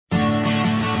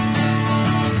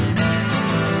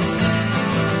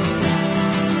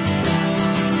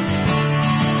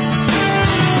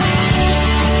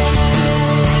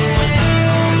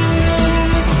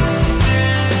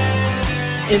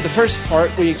In the first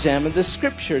part, we examined the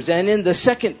scriptures, and in the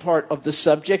second part of the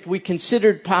subject, we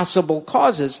considered possible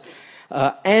causes.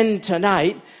 And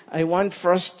tonight, I want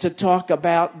for us to talk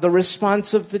about the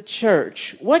response of the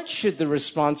church. What should the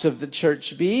response of the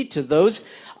church be to those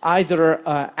either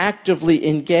actively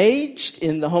engaged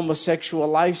in the homosexual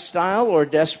lifestyle or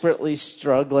desperately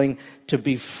struggling to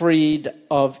be freed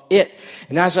of it?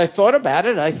 And as I thought about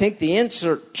it, I think the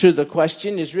answer to the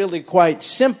question is really quite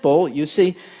simple. You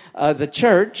see, the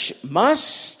church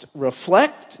must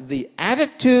reflect the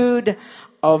attitude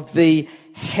of the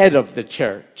head of the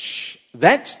church.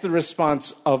 That's the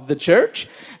response of the church.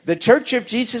 The Church of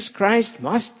Jesus Christ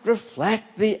must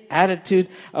reflect the attitude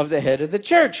of the head of the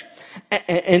church.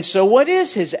 And so what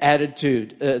is his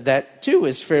attitude? That too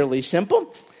is fairly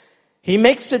simple. He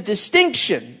makes a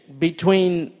distinction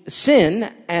between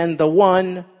sin and the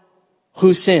one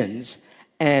who sins.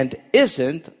 And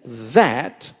isn't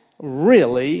that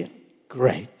really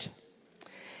great?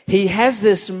 He has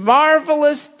this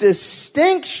marvelous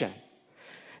distinction,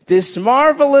 this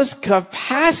marvelous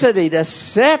capacity to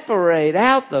separate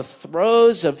out the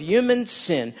throes of human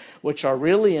sin, which are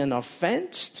really an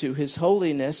offense to his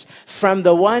holiness, from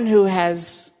the one who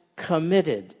has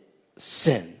committed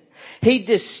sin. He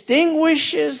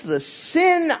distinguishes the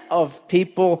sin of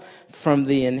people from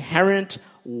the inherent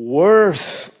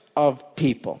worth of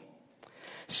people.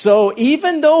 So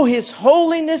even though his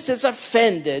holiness is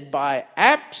offended by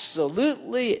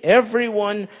absolutely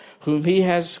everyone whom he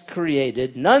has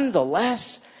created,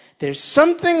 nonetheless, there's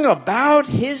something about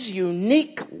his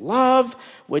unique love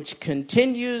which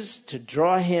continues to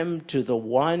draw him to the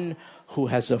one who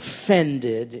has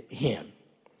offended him.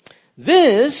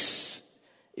 This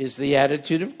is the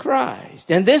attitude of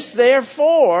Christ. And this,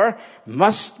 therefore,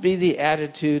 must be the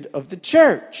attitude of the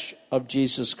church of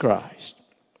Jesus Christ.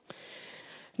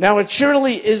 Now, it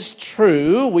surely is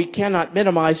true, we cannot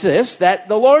minimize this, that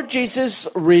the Lord Jesus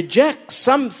rejects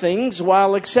some things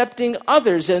while accepting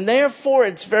others, and therefore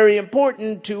it's very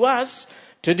important to us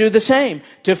to do the same,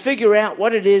 to figure out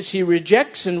what it is he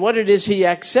rejects and what it is he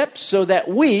accepts, so that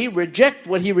we reject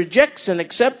what he rejects and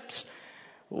accepts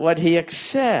what he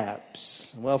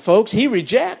accepts. Well, folks, he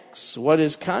rejects what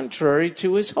is contrary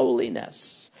to his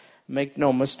holiness. Make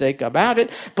no mistake about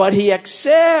it. But he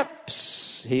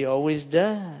accepts, he always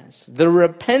does, the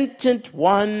repentant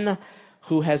one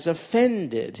who has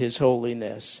offended his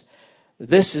holiness.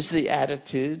 This is the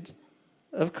attitude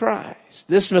of Christ.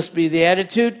 This must be the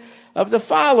attitude of the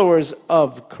followers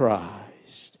of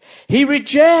Christ. He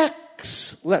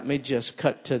rejects, let me just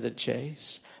cut to the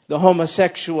chase, the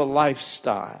homosexual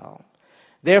lifestyle.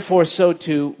 Therefore, so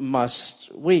too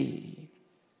must we.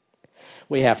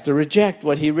 We have to reject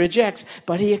what he rejects,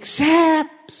 but he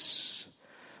accepts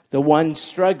the one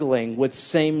struggling with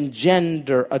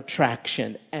same-gender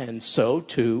attraction, and so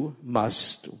too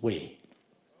must we.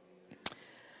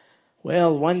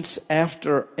 Well, once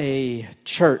after a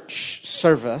church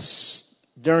service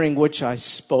during which I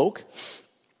spoke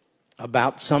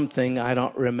about something I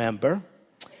don't remember,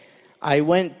 I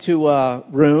went to a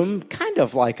room, kind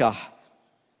of like a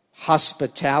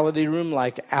hospitality room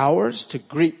like ours, to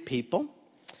greet people.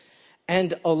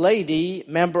 And a lady,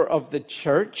 member of the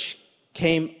church,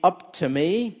 came up to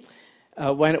me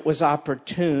when it was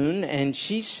opportune, and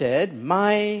she said,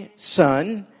 "My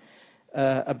son,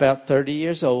 about 30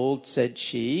 years old," said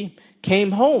she,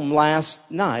 "came home last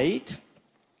night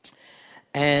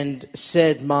and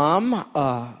said, 'Mom,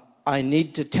 I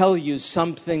need to tell you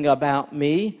something about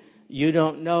me you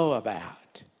don't know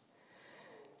about.'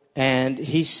 And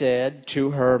he said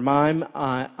to her, 'Mom,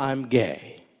 I'm gay.'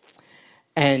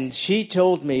 And she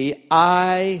told me,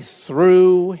 I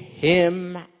threw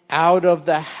him out of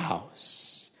the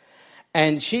house.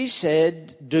 And she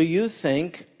said, 'Do you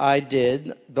think I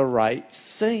did the right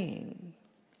thing?'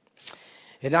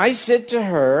 And I said to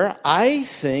her, 'I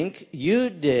think you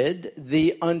did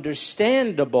the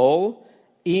understandable,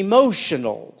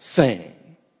 emotional thing.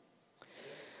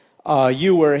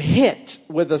 You were hit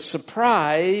with a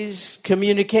surprise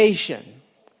communication.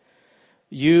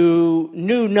 You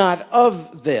knew not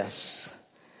of this,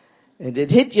 and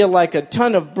it hit you like a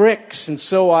ton of bricks, and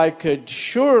so I could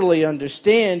surely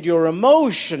understand your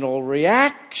emotional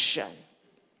reaction.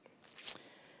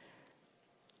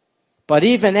 But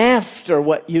even after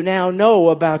what you now know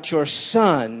about your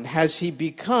son, has he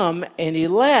become any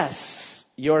less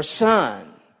your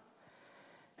son?'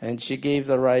 And she gave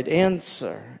the right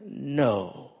answer.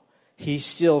 'No, he's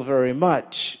still very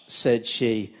much,' said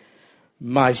she,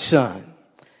 'my son.'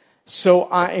 So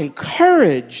I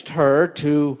encouraged her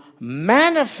to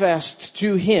manifest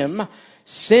to him,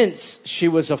 since she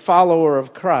was a follower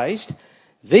of Christ,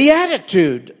 the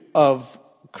attitude of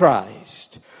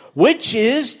Christ, which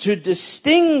is to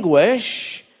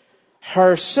distinguish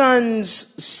her son's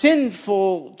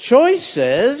sinful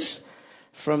choices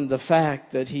from the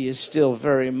fact that he is still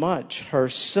very much her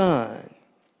son.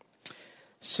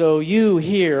 So you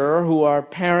here who are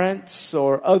parents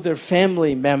or other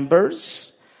family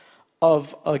members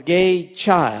of a gay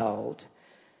child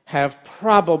have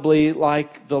probably,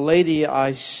 like the lady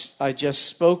I just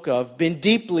spoke of, been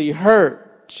deeply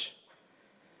hurt.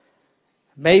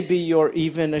 Maybe you're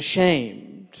even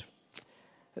ashamed.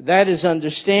 That is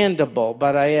understandable,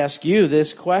 but I ask you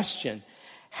this question.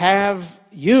 Have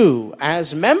you,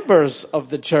 as members of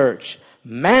the church,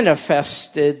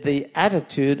 manifested the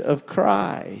attitude of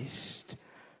Christ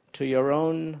to your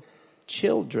own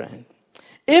children?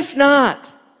 If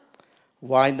not,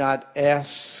 why not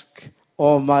ask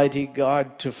Almighty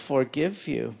God to forgive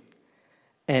you?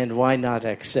 And why not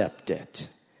accept it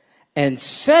and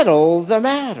settle the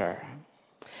matter?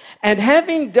 And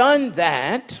having done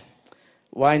that,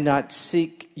 why not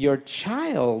seek your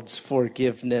child's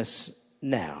forgiveness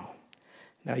now?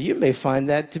 Now, you may find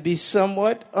that to be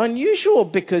somewhat unusual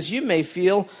because you may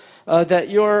feel that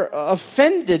you're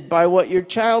offended by what your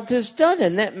child has done,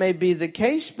 and that may be the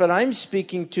case, but I'm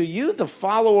speaking to you, the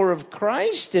follower of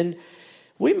Christ, and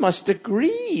we must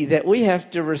agree that we have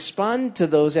to respond to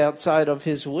those outside of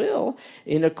his will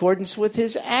in accordance with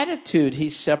his attitude. He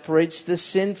separates the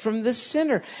sin from the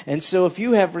sinner. And so if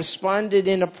you have responded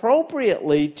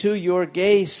inappropriately to your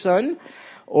gay son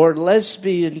or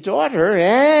lesbian daughter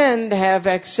and have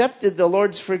accepted the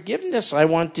Lord's forgiveness, I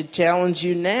want to challenge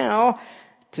you now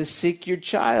to seek your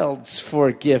child's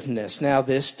forgiveness. Now,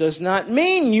 this does not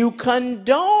mean you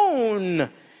condone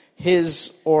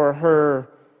his or her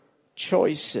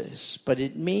choices, but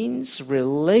it means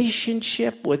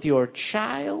relationship with your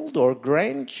child or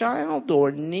grandchild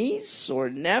or niece or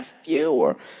nephew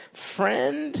or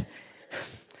friend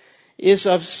is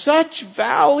of such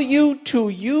value to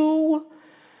you.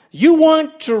 You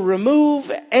want to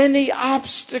remove any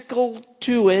obstacle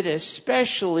to it,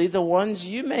 especially the ones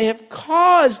you may have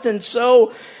caused. And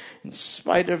so, in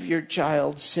spite of your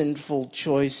child's sinful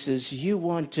choices, you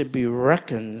want to be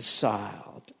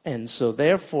reconciled. And so,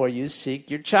 therefore, you seek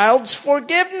your child's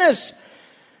forgiveness.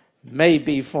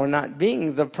 Maybe for not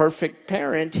being the perfect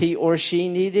parent he or she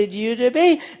needed you to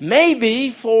be. Maybe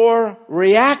for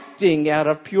reacting out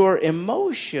of pure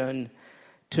emotion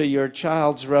to your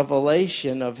child's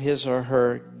revelation of his or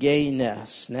her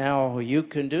gayness. Now, you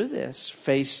can do this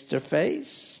face to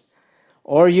face,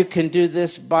 or you can do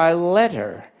this by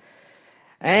letter.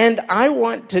 And I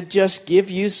want to just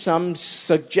give you some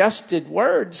suggested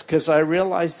words, because I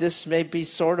realize this may be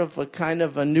sort of a kind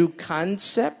of a new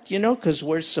concept, because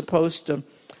we're supposed to,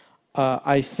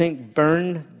 I think,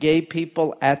 burn gay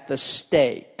people at the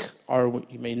stake.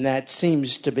 That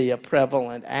seems to be a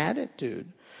prevalent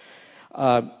attitude.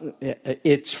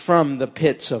 It's from the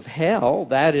pits of hell.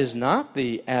 That is not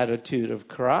the attitude of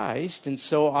Christ. And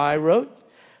so I wrote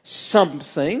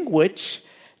something which,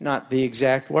 not the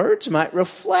exact words, might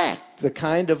reflect the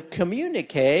kind of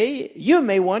communique you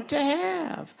may want to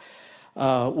have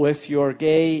with your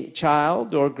gay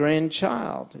child or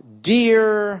grandchild.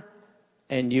 Dear,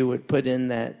 and you would put in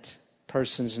that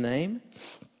person's name,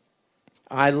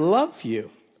 I love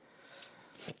you.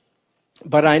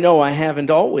 But I know I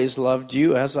haven't always loved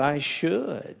you as I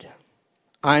should.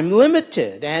 I'm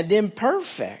limited and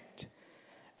imperfect.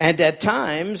 And at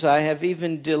times I have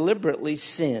even deliberately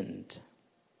sinned.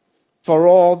 For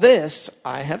all this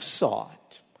I have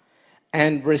sought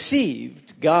and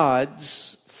received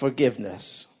God's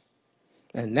forgiveness.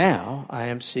 And now I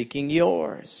am seeking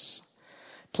yours.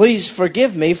 Please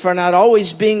forgive me for not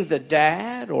always being the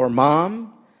dad or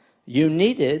mom you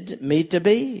needed me to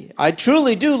be. I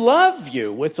truly do love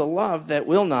you with a love that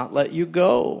will not let you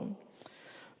go.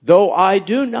 Though I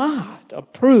do not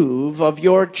approve of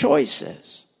your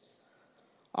choices,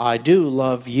 I do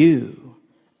love you,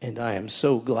 and I am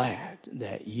so glad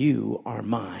that you are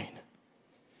mine.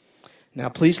 Now,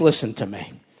 please listen to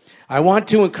me. I want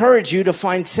to encourage you to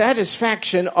find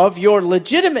satisfaction of your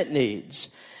legitimate needs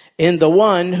in the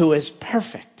one who is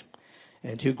perfect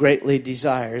and who greatly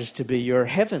desires to be your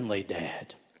heavenly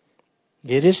dad.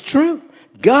 It is true.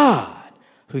 God,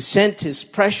 who sent his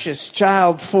precious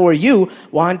child for you,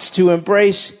 wants to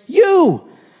embrace you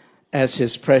as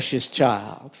his precious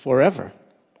child forever.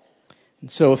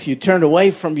 And so if you turn away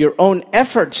from your own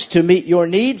efforts to meet your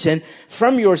needs and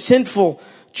from your sinful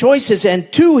choices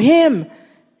and to him,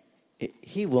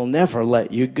 he will never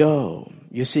let you go.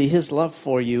 You see, his love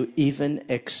for you even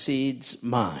exceeds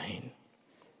mine.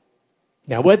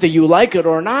 Now, whether you like it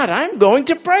or not, I'm going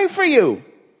to pray for you.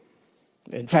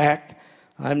 In fact,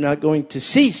 I'm not going to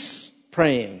cease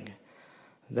praying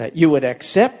that you would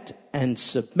accept and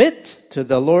submit to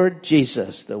the Lord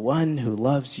Jesus, the one who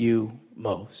loves you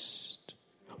most.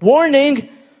 Warning,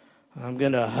 I'm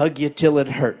going to hug you till it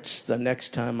hurts the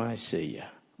next time I see you.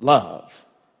 Love,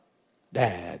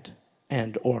 Dad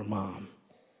and or Mom.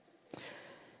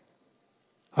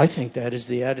 I think that is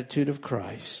the attitude of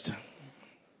Christ.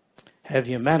 Have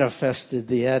you manifested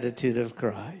the attitude of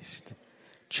Christ?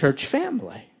 Church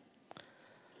family.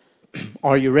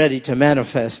 Are you ready to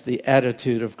manifest the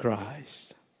attitude of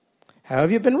Christ? How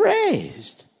have you been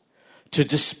raised? To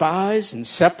despise and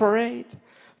separate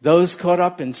those caught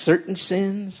up in certain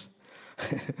sins,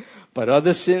 but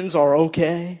other sins are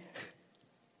okay?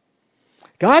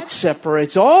 God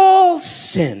separates all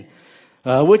sin,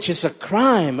 which is a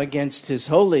crime against his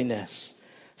holiness,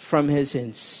 from his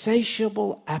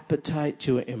insatiable appetite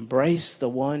to embrace the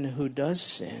one who does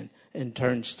sin and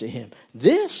turns to him.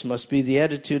 This must be the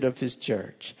attitude of his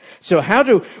church. So how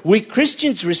do we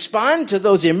Christians respond to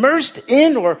those immersed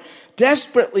in or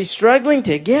desperately struggling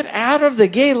to get out of the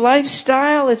gay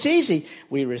lifestyle? It's easy.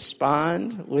 We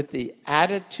respond with the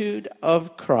attitude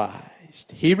of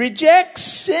Christ. He rejects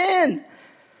sin,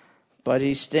 but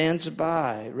he stands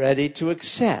by, ready to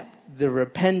accept the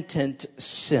repentant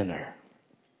sinner.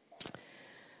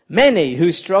 Many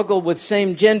who struggle with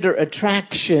same-gender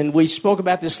attraction, we spoke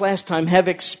about this last time, have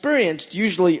experienced,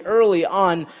 usually early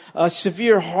on,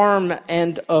 severe harm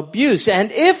and abuse.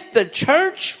 And if the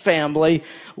church family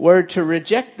were to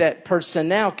reject that person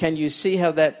now, can you see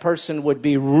how that person would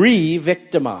be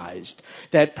re-victimized?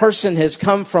 That person has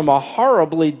come from a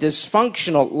horribly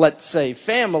dysfunctional, let's say,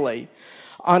 family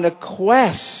on a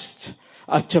quest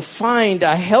to find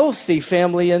a healthy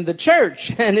family in the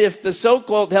church. And if the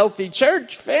so-called healthy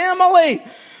church family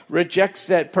rejects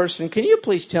that person, can you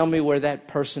please tell me where that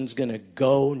person's going to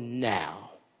go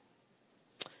now?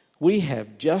 We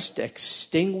have just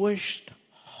extinguished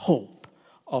hope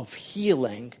of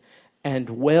healing and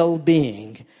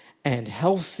well-being and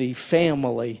healthy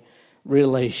family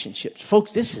relationships.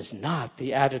 Folks, this is not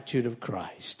the attitude of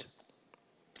Christ.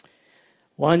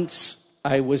 Once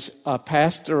I was a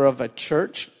pastor of a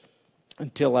church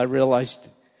until I realized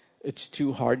it's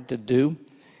too hard to do.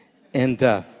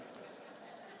 And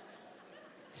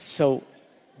so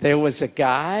there was a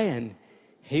guy, and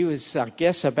he was, I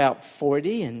guess, about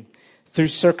 40, and through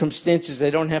circumstances I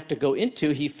don't have to go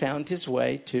into, he found his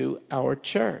way to our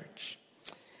church.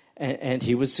 And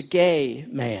he was a gay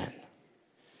man.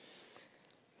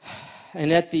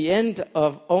 And at the end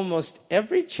of almost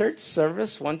every church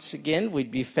service, once again, we'd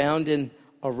be found in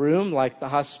a room like the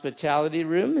hospitality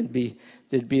room, and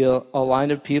there'd be a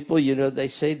line of people, they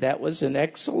say, that was an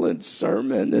excellent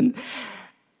sermon, and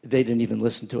they didn't even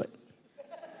listen to it.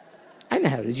 I know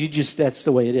how it is. That's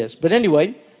the way it is. But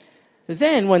anyway,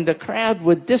 then when the crowd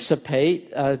would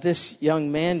dissipate, this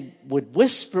young man would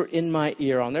whisper in my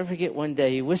ear. I'll never forget one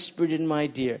day, he whispered in my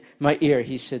ear.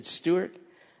 He said, "Stuart,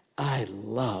 I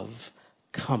love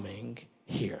coming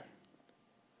here."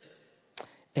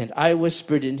 And I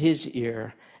whispered in his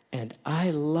ear, "And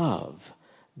I love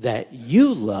that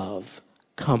you love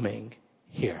coming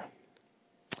here."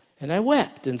 And I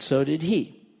wept, and so did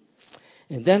he.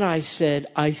 And then I said,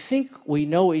 "I think we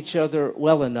know each other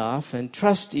well enough and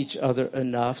trust each other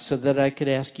enough so that I could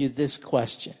ask you this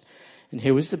question." And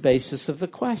here was the basis of the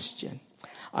question.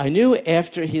 I knew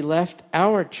after he left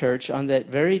our church on that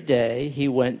very day, he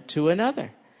went to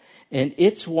another. And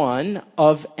it's one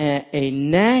of a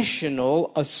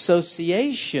national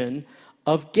association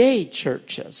of gay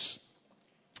churches.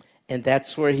 And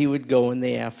that's where he would go in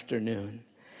the afternoon.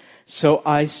 So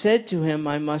I said to him,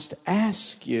 "I must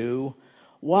ask you,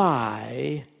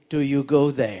 why do you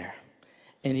go there?"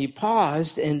 And he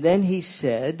paused, and then he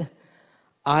said,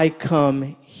 "I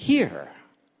come here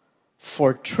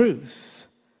for truth,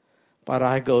 but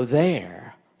I go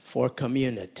there for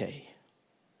community."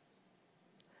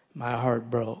 My heart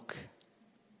broke.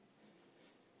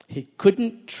 He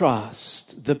couldn't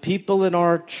trust the people in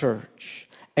our church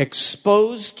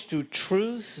exposed to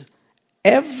truth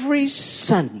every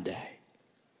Sunday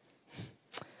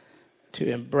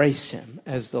to embrace him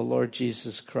as the Lord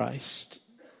Jesus Christ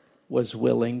was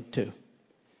willing to.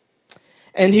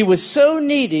 And he was so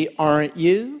needy, aren't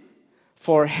you,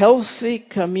 for healthy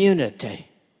community,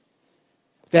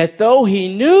 that though he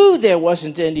knew there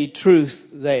wasn't any truth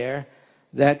there,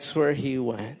 that's where he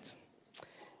went.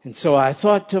 And so I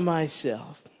thought to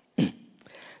myself,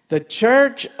 the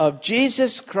church of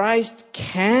Jesus Christ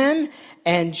can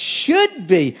and should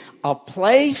be a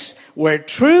place where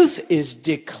truth is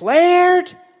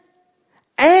declared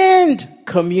and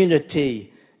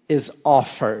community is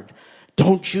offered.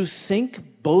 Don't you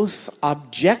think both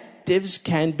objectives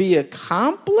can be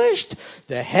accomplished,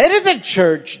 the head of the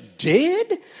church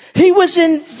did. He was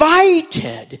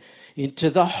invited into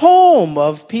the home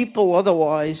of people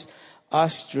otherwise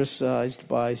ostracized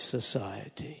by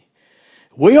society.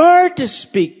 We are to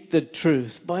speak the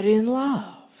truth, but in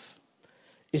love.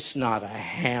 It's not a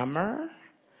hammer.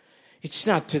 It's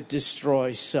not to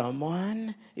destroy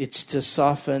someone. It's to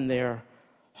soften their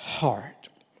heart.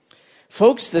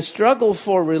 Folks, the struggle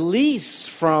for release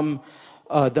from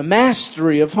the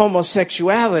mastery of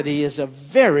homosexuality is a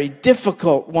very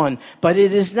difficult one, but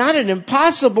it is not an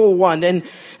impossible one. And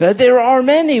there are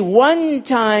many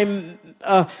one-time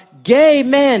gay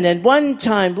men and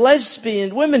one-time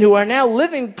lesbian women who are now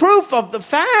living proof of the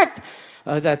fact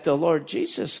that the Lord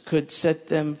Jesus could set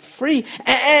them free,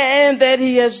 and that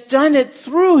he has done it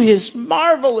through his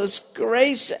marvelous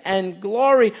grace and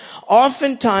glory,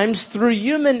 oftentimes through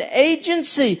human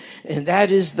agency, and that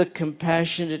is the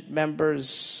compassionate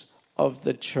members of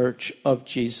the Church of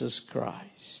Jesus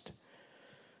Christ.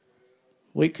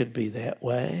 We could be that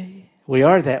way. We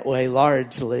are that way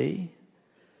largely.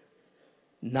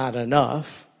 Not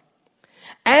enough.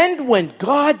 And when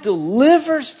God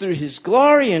delivers through his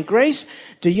glory and grace,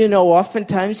 do you know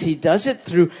oftentimes he does it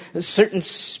through certain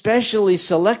specially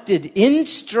selected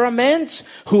instruments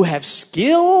who have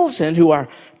skills and who are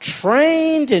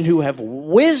trained and who have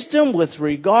wisdom with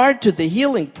regard to the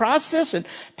healing process and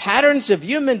patterns of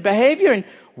human behavior. And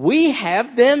we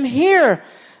have them here.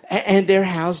 And they're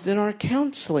housed in our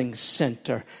counseling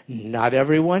center. Not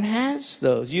everyone has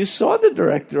those. You saw the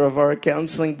director of our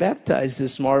counseling baptize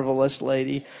this marvelous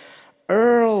lady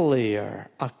earlier.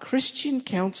 A Christian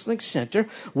counseling center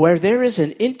where there is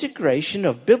an integration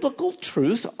of biblical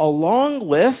truth along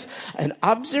with an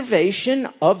observation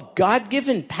of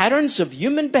God-given patterns of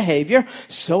human behavior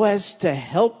so as to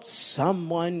help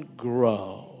someone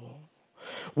grow.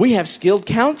 We have skilled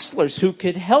counselors who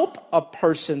could help a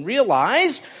person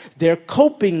realize their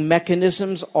coping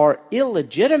mechanisms are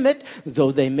illegitimate,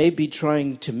 though they may be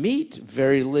trying to meet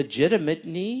very legitimate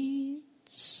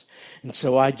needs. And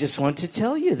so I just want to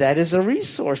tell you that is a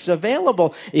resource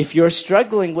available. If you're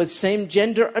struggling with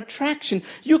same-gender attraction,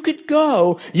 you could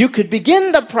go. You could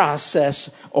begin the process,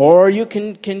 or you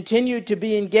can continue to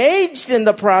be engaged in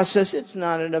the process. It's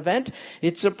not an event.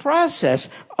 It's a process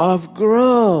of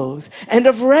growth and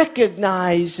of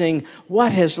recognizing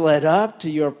what has led up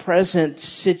to your present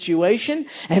situation.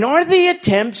 And are the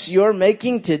attempts you're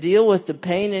making to deal with the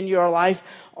pain in your life,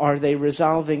 are they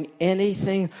resolving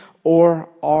anything? Or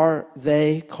are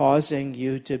they causing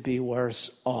you to be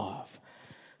worse off?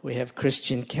 We have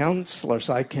Christian counselors.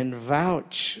 I can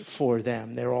vouch for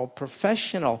them. They're all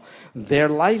professional. They're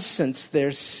licensed.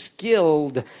 They're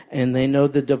skilled. And they know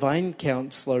the divine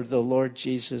counselor, the Lord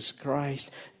Jesus Christ.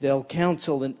 They'll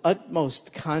counsel in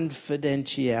utmost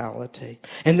confidentiality.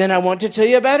 And then I want to tell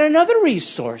you about another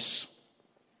resource.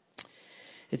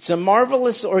 It's a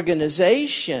marvelous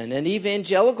organization, an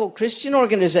evangelical Christian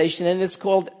organization, and it's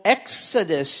called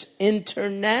Exodus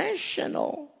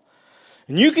International.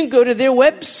 And you can go to their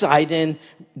website, and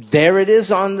there it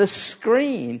is on the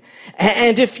screen.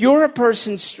 And if you're a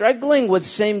person struggling with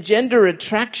same-gender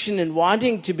attraction and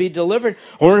wanting to be delivered,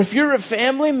 or if you're a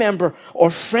family member or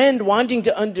friend wanting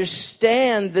to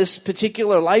understand this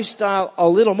particular lifestyle a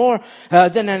little more,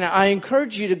 then I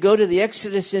encourage you to go to the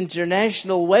Exodus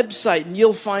International website, and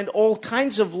you'll find all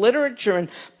kinds of literature and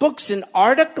books and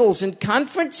articles and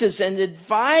conferences and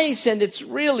advice, and it's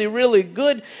really, really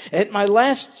good. At my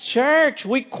last church,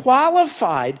 we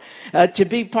qualified to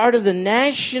be part of the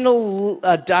national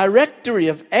directory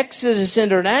of Exodus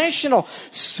International,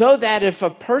 so that if a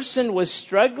person was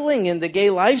struggling in the gay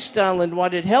lifestyle and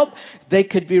wanted help, they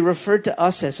could be referred to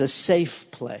us as a safe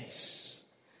place.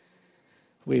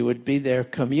 We would be their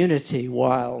community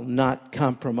while not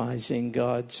compromising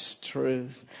God's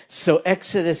truth. So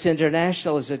Exodus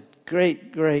International is a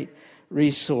great, great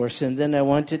resource. And then I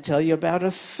want to tell you about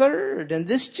a third, and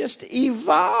this just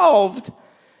evolved.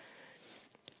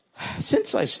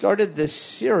 Since I started this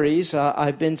series,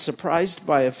 I've been surprised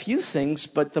by a few things,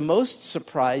 but the most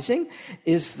surprising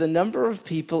is the number of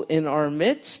people in our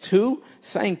midst who,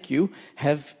 thank you,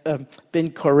 have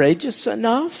been courageous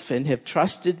enough and have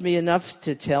trusted me enough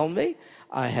to tell me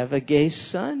I have a gay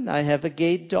son. I have a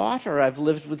gay daughter. I've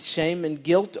lived with shame and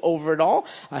guilt over it all.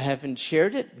 I haven't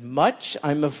shared it much.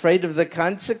 I'm afraid of the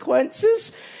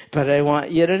consequences, but I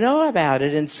want you to know about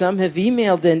it. And some have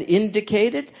emailed and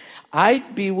indicated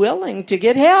I'd be willing to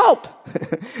get help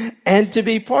and to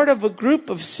be part of a group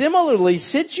of similarly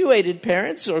situated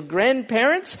parents or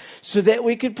grandparents so that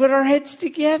we could put our heads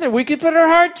together. We could put our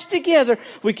hearts together.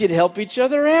 We could help each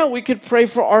other out. We could pray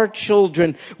for our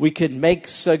children. We could make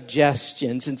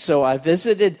suggestions. And so I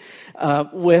visited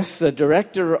with the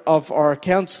director of our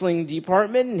counseling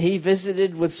department, and he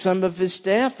visited with some of his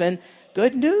staff. And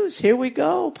good news, here we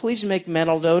go. Please make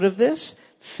mental note of this.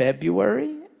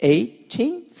 February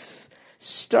 18th.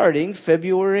 Starting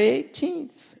February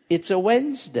 18th. It's a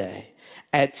Wednesday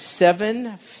at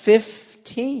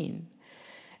 7:15.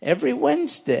 Every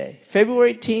Wednesday,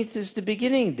 February 18th is the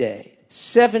beginning day,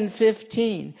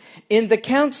 7:15, in the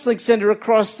counseling center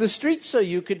across the street so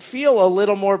you could feel a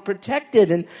little more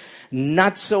protected and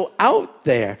not so out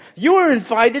there. You are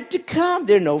invited to come.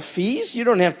 There are no fees. You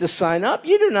don't have to sign up.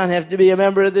 You do not have to be a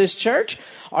member of this church.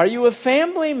 Are you a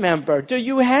family member? Do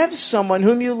you have someone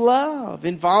whom you love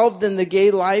involved in the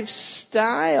gay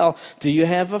lifestyle? Do you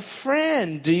have a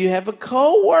friend? Do you have a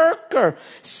coworker?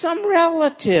 Some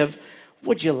relative?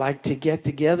 Would you like to get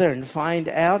together and find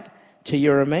out? To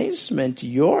your amazement,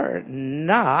 you're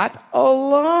not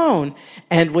alone.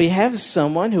 And we have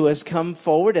someone who has come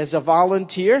forward as a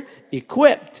volunteer,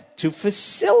 equipped to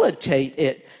facilitate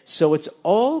it. So it's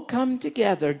all come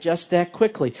together just that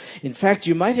quickly. In fact,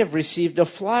 you might have received a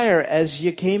flyer as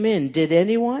you came in. Did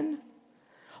anyone?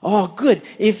 Oh, good.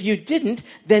 If you didn't,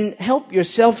 then help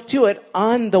yourself to it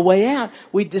on the way out.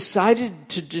 We decided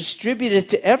to distribute it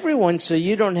to everyone so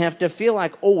you don't have to feel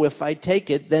like, oh, if I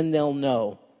take it, then they'll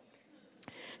know.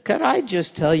 Could I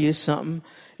just tell you something?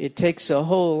 It takes a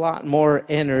whole lot more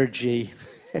energy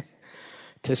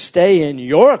to stay in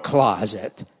your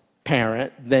closet,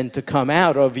 parent, than to come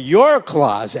out of your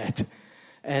closet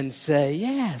and say,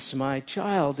 yes, my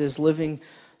child is living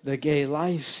the gay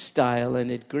lifestyle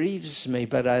and it grieves me,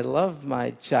 but I love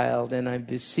my child and I'm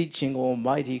beseeching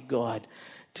Almighty God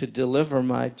to deliver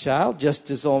my child just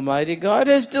as Almighty God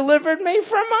has delivered me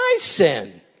from my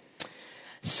sin.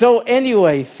 So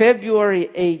anyway, February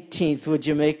 18th, would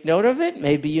you make note of it?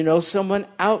 Maybe you know someone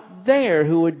out there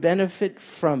who would benefit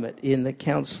from it in the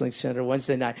counseling center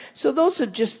Wednesday night. So those are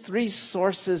just 3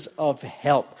 sources of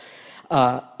help,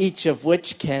 each of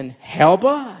which can help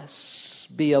us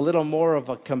be a little more of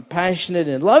a compassionate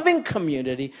and loving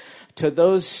community to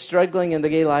those struggling in the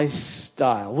gay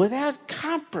lifestyle without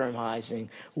compromising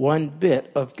one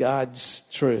bit of God's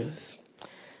truth.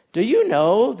 Do you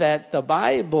know that the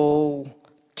Bible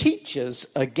teaches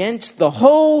against the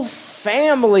whole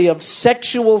family of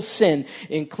sexual sin,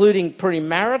 including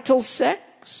premarital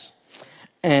sex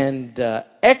and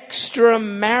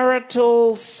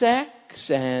extramarital sex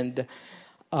and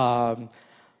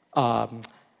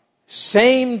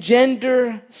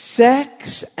same-gender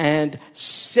sex and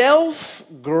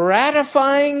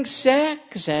self-gratifying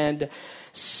sex and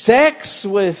sex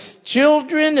with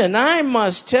children? And I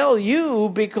must tell you,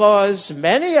 because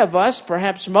many of us,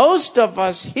 perhaps most of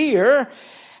us here,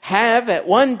 have at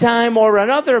one time or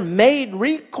another made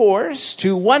recourse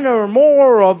to one or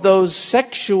more of those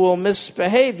sexual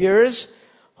misbehaviors.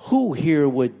 Who here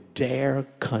would dare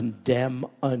condemn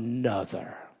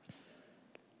another?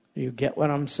 Do you get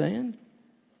what I'm saying?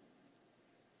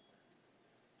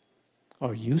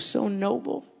 Are you so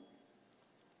noble?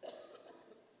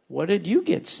 What did you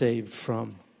get saved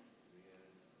from?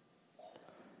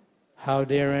 How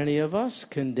dare any of us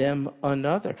condemn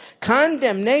another?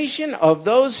 Condemnation of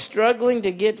those struggling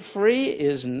to get free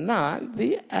is not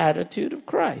the attitude of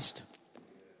Christ.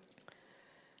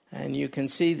 And you can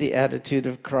see the attitude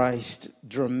of Christ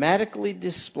dramatically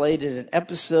displayed in an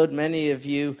episode many of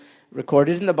you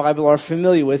recorded in the Bible are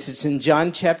familiar with. It's in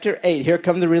John chapter 8. Here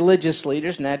come the religious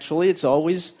leaders. Naturally, it's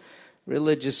always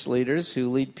religious leaders who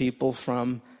lead people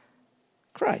from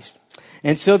Christ.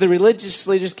 And so the religious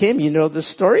leaders came, you know the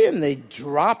story, and they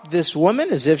dropped this woman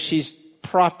as if she's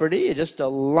property, just a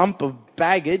lump of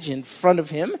baggage in front of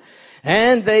him.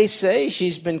 And they say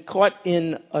she's been caught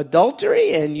in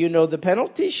adultery, and you know the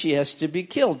penalty. She has to be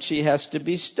killed. She has to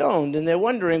be stoned. And they're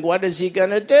wondering, what is he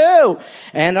going to do?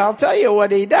 And I'll tell you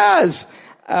what he does.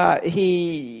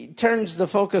 He turns the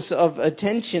focus of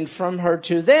attention from her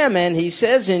to them, and he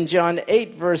says in John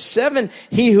 8, verse 7,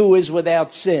 he who is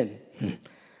without sin.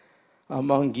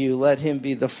 among you, let him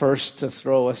be the first to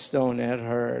throw a stone at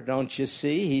her. Don't you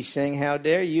see? He's saying, how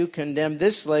dare you condemn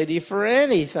this lady for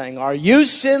anything? Are you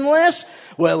sinless?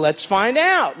 Well, let's find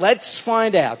out. Let's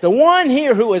find out. The one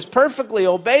here who has perfectly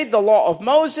obeyed the law of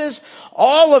Moses,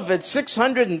 all of its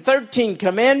 613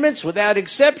 commandments without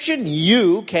exception,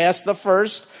 you cast the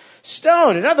first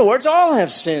stone. In other words, all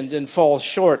have sinned and fall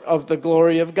short of the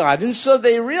glory of God. And so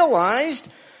they realized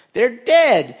they're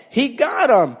dead. He got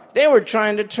them. They were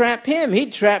trying to trap him. He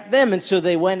trapped them. And so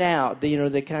they went out.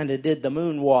 They kind of did the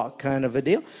moonwalk kind of a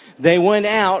deal. They went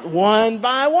out one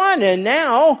by one. And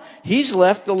now he's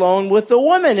left alone with the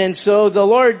woman. And so the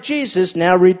Lord Jesus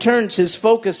now returns his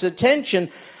focus attention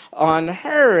on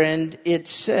her. And it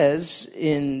says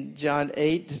in John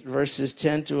 8, verses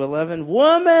 10 to 11,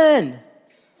 woman,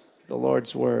 the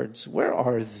Lord's words, where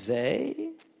are they?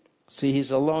 See,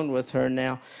 he's alone with her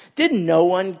now. Did no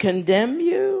one condemn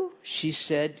you? She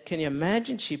said. Can you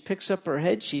imagine? She picks up her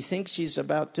head. She thinks she's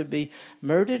about to be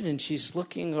murdered, and she's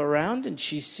looking around, and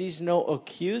she sees no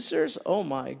accusers. Oh,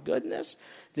 my goodness.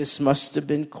 This must have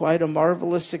been quite a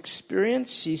marvelous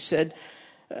experience. She said,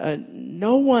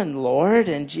 no one, Lord.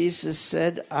 And Jesus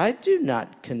said, I do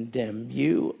not condemn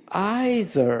you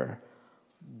either.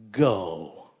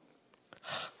 Go.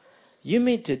 You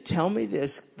mean to tell me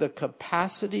there's the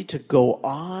capacity to go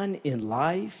on in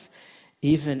life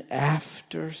even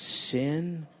after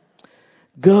sin?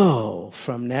 Go,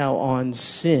 from now on,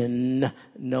 sin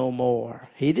no more.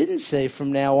 He didn't say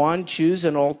from now on, choose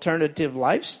an alternative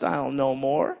lifestyle no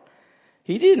more.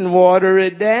 He didn't water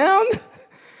it down.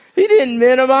 He didn't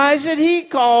minimize it. He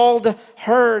called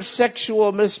her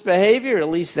sexual misbehavior, at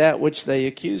least that which they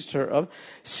accused her of,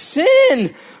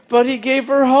 sin. But he gave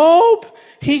her hope.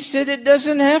 He said it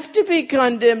doesn't have to be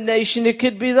condemnation. It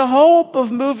could be the hope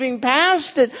of moving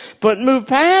past it, but move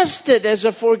past it as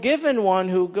a forgiven one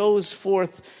who goes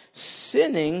forth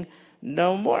sinning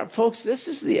no more. Folks, this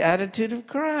is the attitude of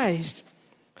Christ.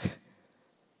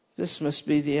 This must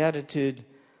be the attitude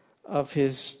of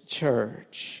his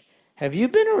church. Have you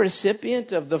been a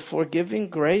recipient of the forgiving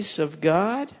grace of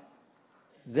God?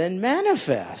 Then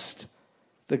manifest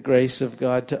the grace of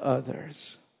God to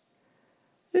others.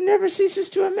 It never ceases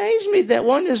to amaze me that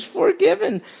one is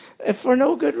forgiven for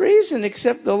no good reason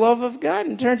except the love of God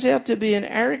and turns out to be an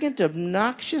arrogant,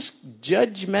 obnoxious,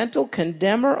 judgmental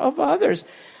condemner of others.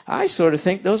 I sort of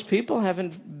think those people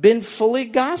haven't been fully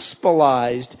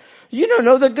gospelized. You don't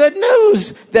know the good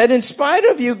news that in spite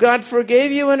of you, God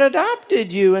forgave you and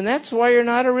adopted you, and that's why you're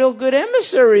not a real good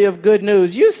emissary of good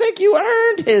news. You think you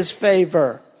earned his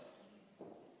favor.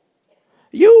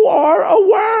 You are a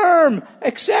worm.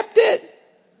 Accept it.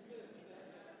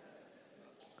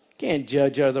 Can't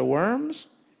judge other worms.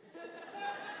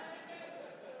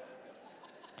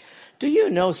 Do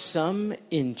you know some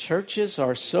in churches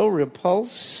are so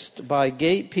repulsed by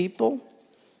gay people,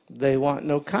 they want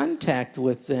no contact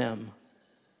with them?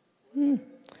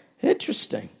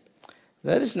 Interesting.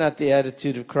 That is not the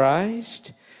attitude of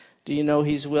Christ. Do you know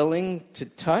he's willing to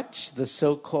touch the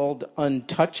so-called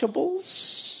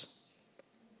untouchables?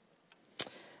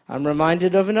 I'm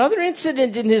reminded of another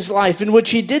incident in his life in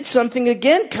which he did something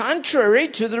again contrary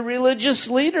to the religious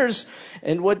leaders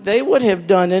and what they would have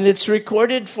done. And it's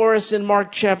recorded for us in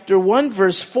Mark chapter 1,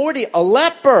 verse 40. A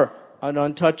leper, an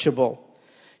untouchable,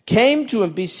 came to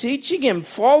him, beseeching him,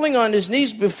 falling on his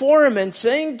knees before him and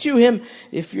saying to him,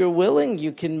 if you're willing,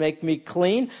 you can make me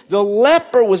clean. The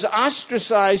leper was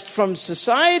ostracized from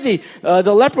society.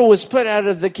 The leper was put out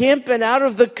of the camp and out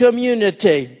of the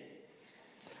community.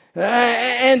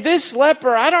 And this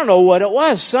leper, I don't know what it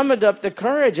was, summoned up the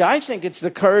courage. I think it's the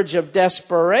courage of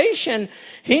desperation.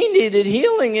 He needed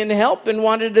healing and help and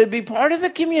wanted to be part of the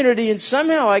community. And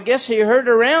somehow, I guess he heard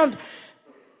around,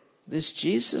 this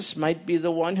Jesus might be the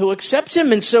one who accepts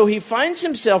him. And so he finds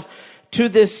himself to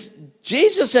this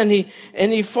Jesus and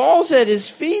he falls at his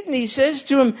feet and he says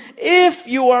to him, if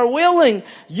you are willing,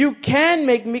 you can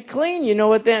make me clean. You know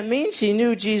what that means? He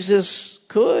knew Jesus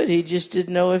could. He just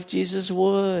didn't know if Jesus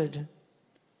would.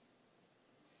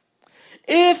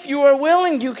 If you are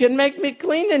willing, you can make me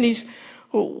clean. And he's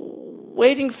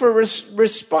waiting for a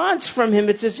response from him.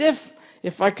 It's as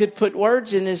if I could put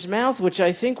words in his mouth, which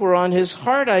I think were on his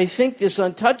heart. I think this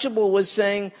untouchable was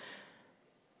saying,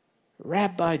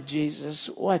 Rabbi Jesus,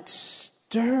 what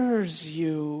stirs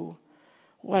you?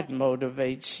 What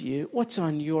motivates you? What's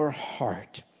on your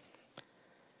heart?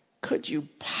 Could you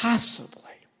possibly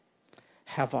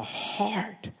have a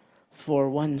heart for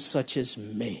one such as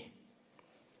me?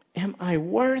 Am I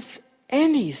worth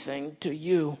anything to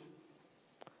you?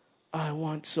 I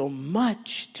want so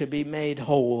much to be made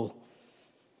whole.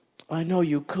 I know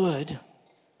you could.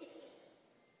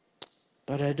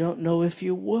 but I don't know if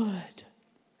you would.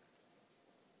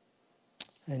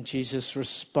 And Jesus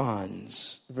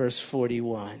responds, verse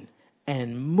 41,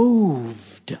 and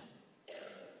moved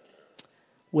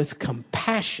with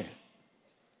compassion,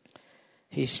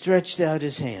 he stretched out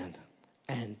his hand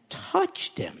and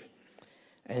touched him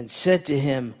and said to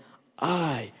him,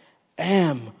 I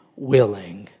am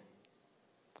willing,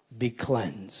 be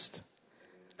cleansed.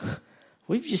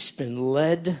 We've just been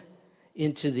led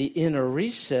into the inner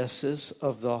recesses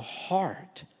of the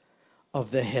heart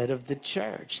of the head of the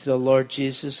church, the Lord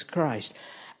Jesus Christ,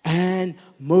 and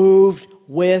moved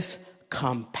with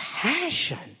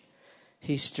compassion.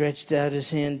 He stretched out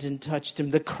his hand and touched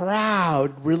him. The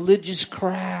crowd, religious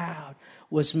crowd,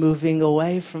 was moving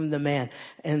away from the man,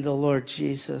 and the Lord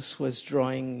Jesus was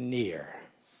drawing near.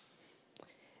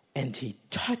 And he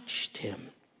touched him.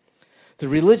 The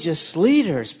religious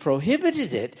leaders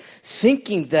prohibited it,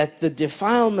 thinking that the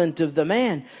defilement of the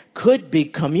man could be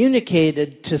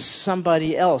communicated to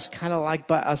somebody else, kind of like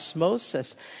by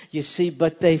osmosis, you see.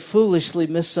 But they foolishly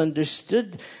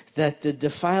misunderstood that the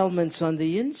defilement's on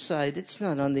the inside. It's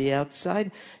not on the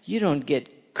outside. You don't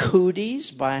get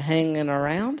cooties by hanging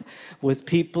around with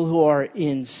people who are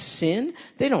in sin.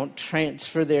 They don't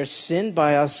transfer their sin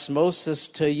by osmosis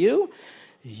to you.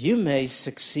 You may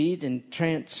succeed in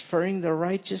transferring the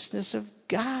righteousness of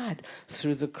God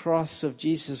through the cross of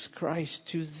Jesus Christ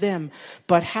to them.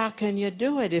 But how can you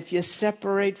do it if you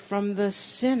separate from the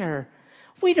sinner?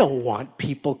 We don't want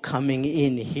people coming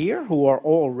in here who are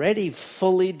already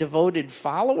fully devoted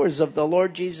followers of the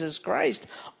Lord Jesus Christ.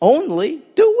 Only,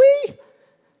 do we?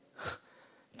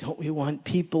 Don't we want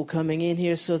people coming in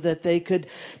here so that they could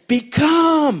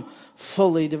become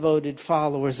fully devoted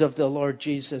followers of the Lord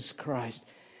Jesus Christ?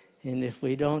 And if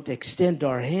we don't extend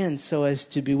our hands so as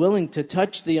to be willing to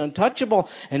touch the untouchable,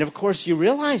 and of course you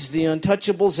realize the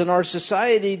untouchables in our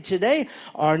society today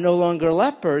are no longer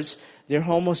lepers, they're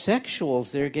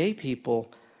homosexuals, they're gay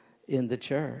people in the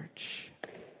church.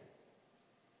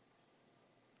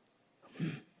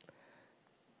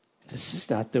 This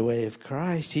is not the way of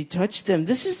Christ. He touched them.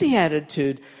 This is the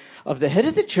attitude of the head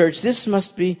of the church. This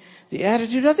must be the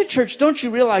attitude of the church. Don't you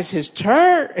realize his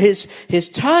touch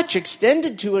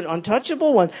extended to an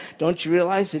untouchable one? Don't you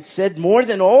realize it said more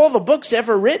than all the books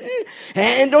ever written?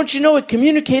 And don't you know it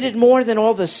communicated more than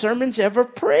all the sermons ever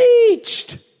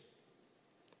preached?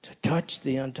 To touch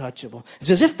the untouchable. It's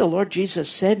as if the Lord Jesus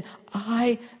said,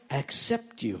 I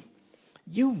accept you.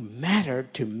 You matter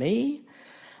to me.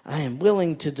 I am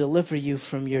willing to deliver you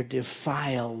from your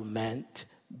defilement.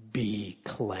 Be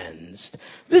cleansed.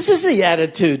 This is the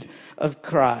attitude of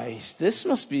Christ. This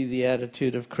must be the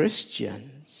attitude of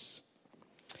Christians.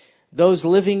 Those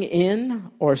living in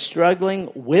or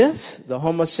struggling with the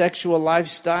homosexual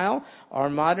lifestyle are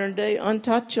modern day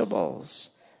untouchables,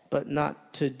 but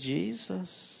not to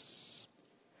Jesus.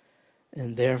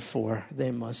 And therefore,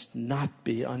 they must not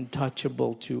be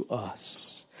untouchable to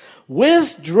us.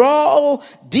 Withdrawal,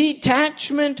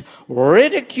 detachment,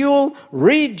 ridicule,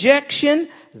 rejection,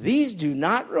 these do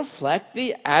not reflect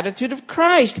the attitude of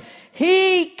Christ.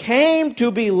 He came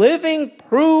to be living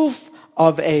proof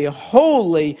of a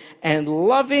holy and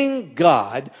loving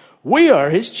God. We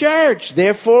are his church.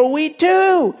 Therefore, we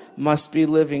too must be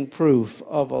living proof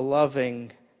of a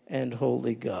loving and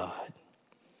holy God.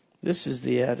 This is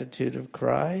the attitude of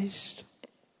Christ.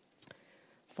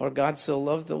 For God so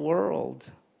loved the world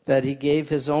that he gave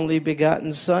his only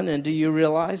begotten Son. And do you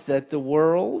realize that the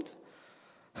world,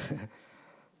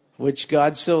 which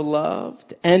God so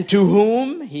loved, and to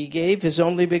whom he gave his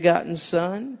only begotten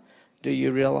Son, do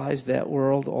you realize that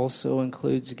world also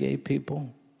includes gay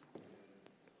people?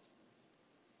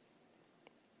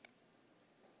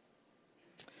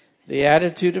 The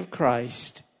attitude of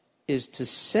Christ is to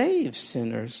save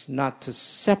sinners, not to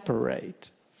separate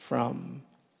from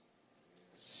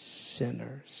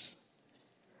sinners.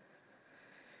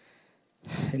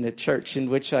 In a church in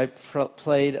which I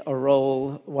played a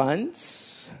role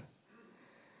once,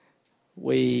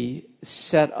 we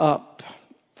set up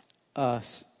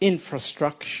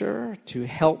infrastructure to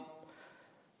help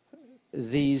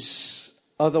these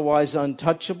otherwise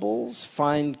untouchables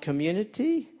find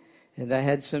community, and I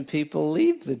had some people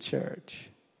leave the church.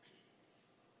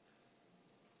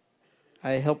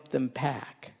 I helped them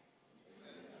pack.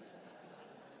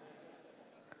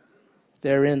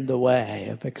 They're in the way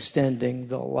of extending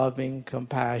the loving,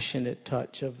 compassionate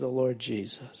touch of the Lord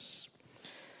Jesus.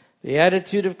 The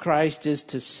attitude of Christ is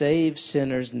to save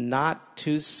sinners, not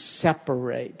to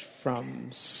separate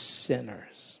from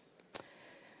sinners.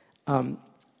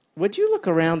 Would you look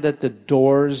around at the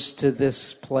doors to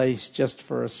this place just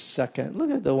for a second? Look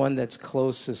at the one that's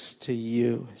closest to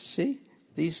you. See?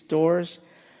 these doors,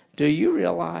 do you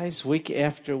realize week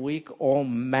after week all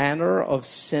manner of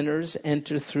sinners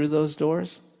enter through those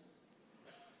doors?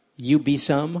 You be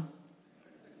some?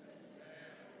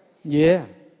 Yeah.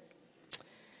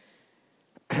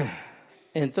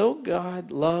 And though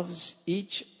God loves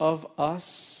each of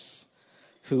us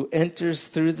who enters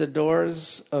through the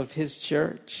doors of his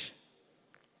church,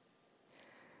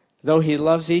 though he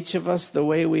loves each of us the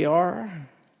way we are,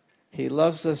 he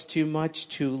loves us too much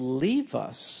to leave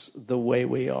us the way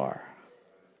we are.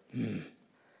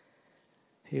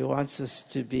 He wants us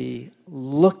to be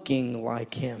looking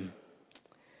like him.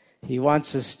 He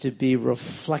wants us to be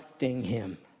reflecting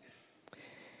him.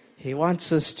 He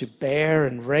wants us to bear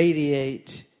and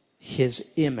radiate his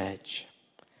image.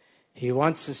 He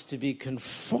wants us to be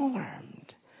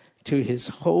conformed to his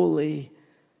holy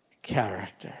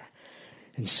character.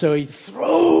 And so he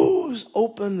throws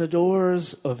open the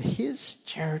doors of his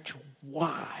church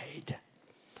wide.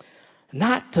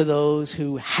 Not to those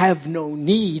who have no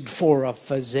need for a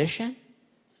physician,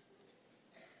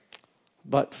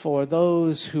 but for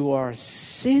those who are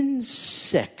sin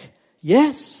sick.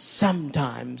 Yes,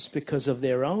 sometimes because of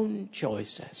their own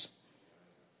choices.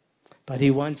 But he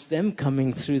wants them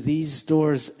coming through these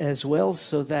doors as well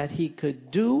so that he could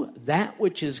do that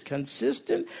which is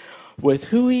consistent with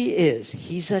who he is.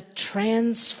 He's a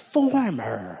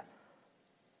transformer.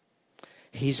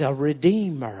 He's a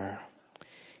redeemer.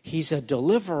 He's a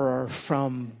deliverer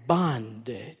from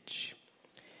bondage.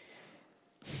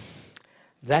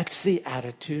 That's the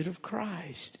attitude of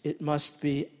Christ. It must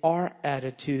be our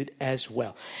attitude as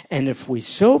well. And if we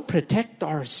so protect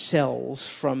ourselves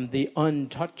from the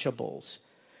untouchables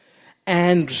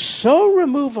and so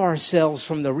remove ourselves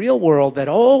from the real world that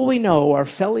all we know are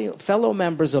fellow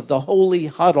members of the holy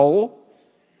huddle,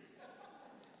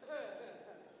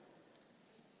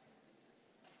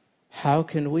 how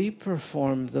can we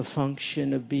perform the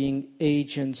function of being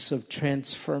agents of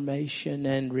transformation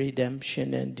and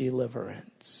redemption and deliverance?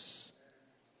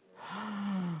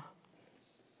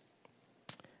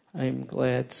 I'm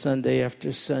glad Sunday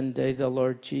after Sunday the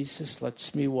Lord Jesus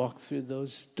lets me walk through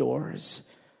those doors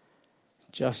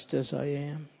just as I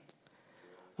am.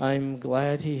 I'm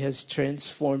glad he has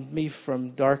transformed me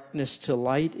from darkness to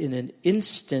light in an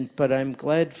instant, but I'm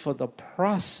glad for the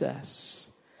process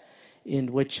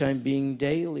in which I'm being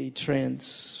daily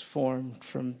transformed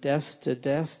from death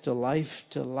to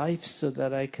life, so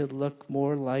that I could look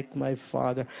more like my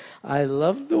Father. I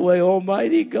love the way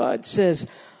Almighty God says,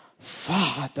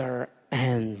 Father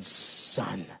and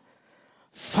Son,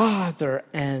 Father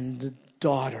and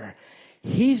daughter.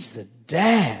 He's the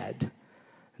dad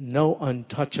no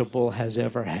untouchable has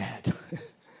ever had.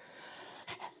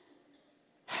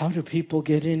 How do people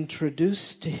get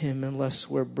introduced to him unless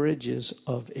we're bridges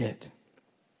of it?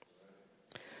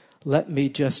 Let me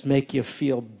just make you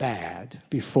feel bad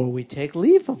before we take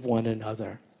leave of one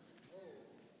another.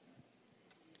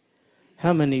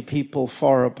 How many people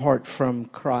far apart from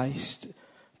Christ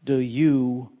do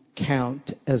you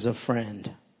count as a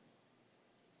friend?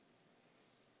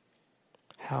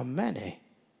 How many?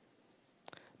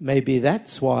 Maybe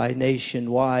that's why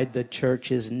nationwide the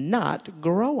church is not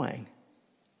growing.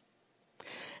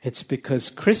 It's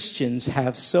because Christians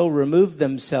have so removed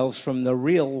themselves from the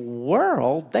real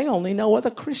world, they only know other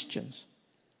Christians.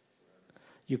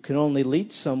 You can only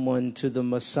lead someone to the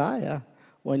Messiah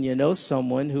when you know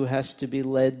someone who has to be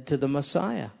led to the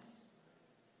Messiah.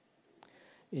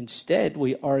 Instead,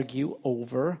 we argue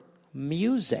over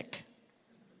music.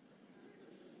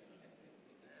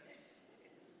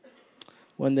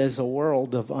 When there's a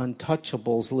world of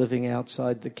untouchables living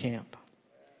outside the camp.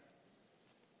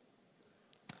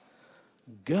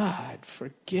 God,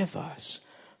 forgive us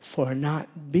for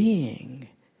not being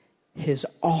his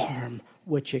arm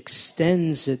which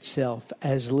extends itself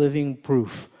as living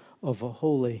proof of a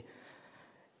holy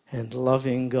and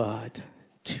loving God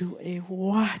to a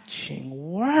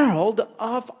watching world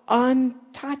of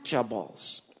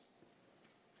untouchables.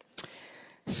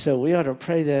 So we ought to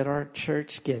pray that our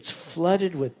church gets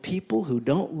flooded with people who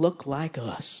don't look like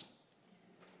us.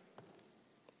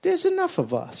 There's enough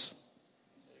of us.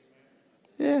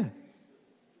 Yeah.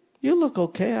 You look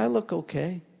okay, I look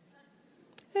okay.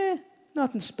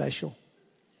 Nothing special.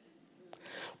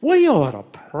 We ought to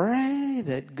pray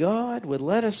that God would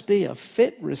let us be a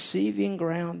fit receiving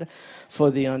ground for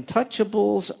the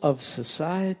untouchables of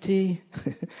society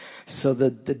so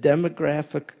that the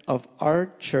demographic of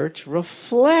our church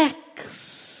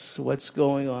reflects what's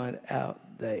going on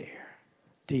out there.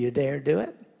 Do you dare do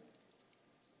it?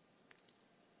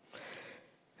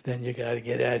 then you got to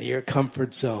get out of your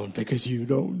comfort zone because you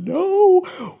don't know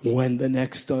when the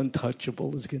next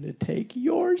untouchable is going to take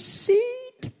your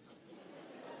seat.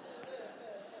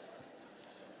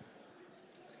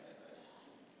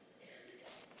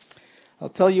 I'll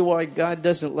tell you why God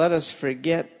doesn't let us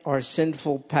forget our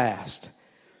sinful past.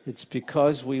 It's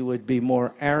because we would be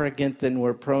more arrogant than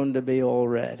we're prone to be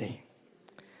already.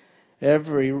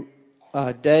 Every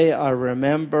day I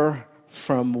remember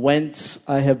from whence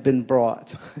I have been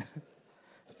brought.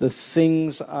 The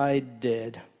things I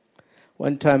did.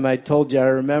 One time I told you, I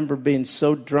remember being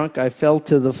so drunk I fell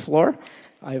to the floor.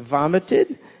 I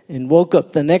vomited and woke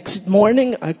up the next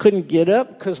morning. I couldn't get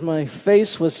up because my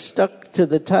face was stuck to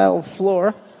the tile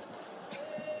floor.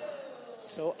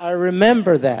 So I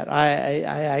remember that.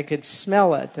 I could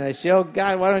smell it. And I say, oh,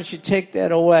 God, why don't you take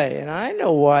that away? And I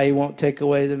know why he won't take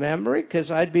away the memory,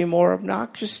 because I'd be more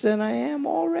obnoxious than I am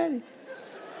already.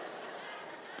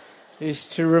 Is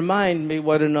to remind me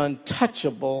what an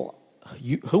untouchable,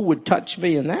 who would touch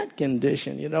me in that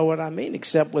condition? You know what I mean?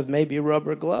 Except with maybe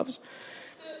rubber gloves.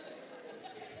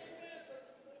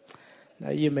 Now,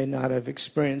 you may not have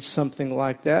experienced something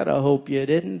like that. I hope you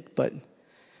didn't, but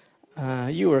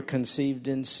you were conceived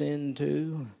in sin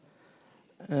too.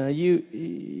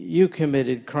 You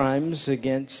committed crimes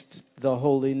against the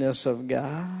holiness of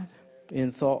God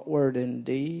in thought, word, and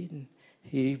deed.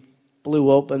 He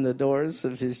blew open the doors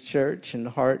of his church and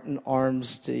heart and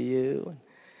arms to you.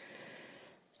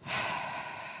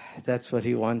 That's what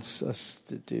he wants us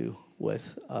to do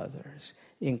with others,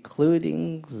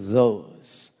 including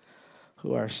those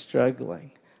who are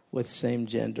struggling with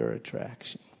same-gender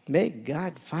attraction. May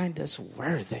God find us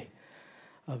worthy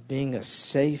of being a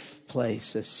safe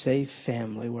place, a safe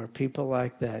family where people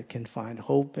like that can find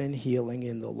hope and healing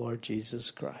in the Lord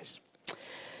Jesus Christ.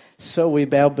 So we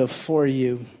bow before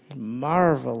you,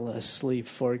 marvelously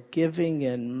forgiving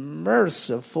and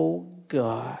merciful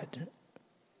God.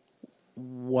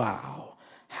 Wow.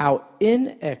 How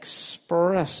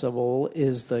inexpressible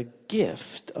is the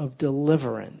gift of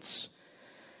deliverance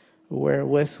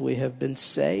wherewith we have been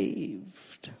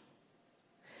saved.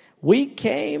 We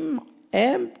came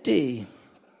empty.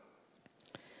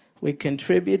 We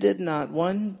contributed not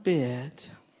one bit.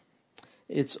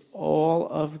 It's all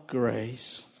of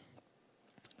grace.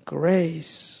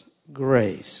 Grace,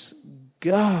 grace,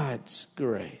 God's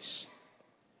grace.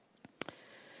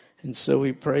 And so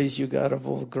we praise you, God of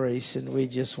all grace, and we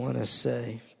just want to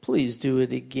say, please do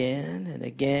it again and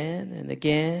again and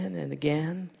again and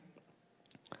again.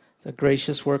 The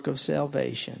gracious work of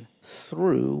salvation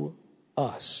through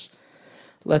us.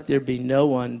 Let there be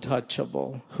no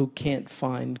untouchable who can't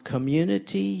find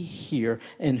community here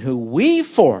and who we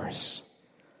force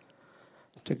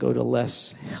to go to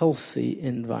less healthy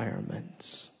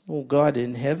environments. Oh God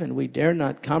in heaven, we dare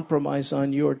not compromise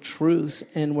on your truth,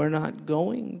 and we're not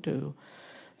going to.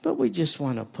 But we just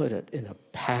want to put it in a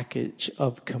package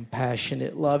of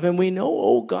compassionate love. And we know,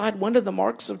 oh God, one of the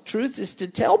marks of truth is to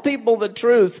tell people the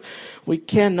truth. We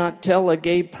cannot tell a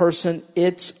gay person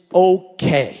it's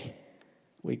okay.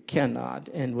 We cannot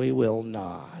and we will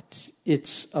not.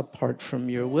 It's apart from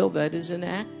your will. That is an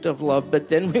act of love. But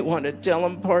then we want to tell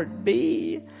them part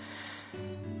B.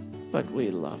 But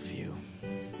we love you.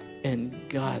 And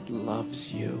God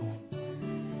loves you.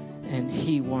 And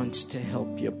he wants to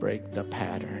help you break the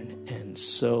pattern. And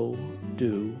so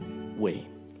do we.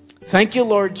 Thank you,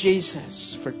 Lord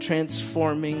Jesus, for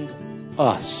transforming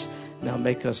us. Now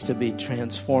make us to be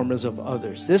transformers of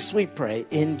others. This we pray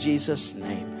in Jesus'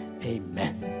 name.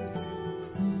 Amen.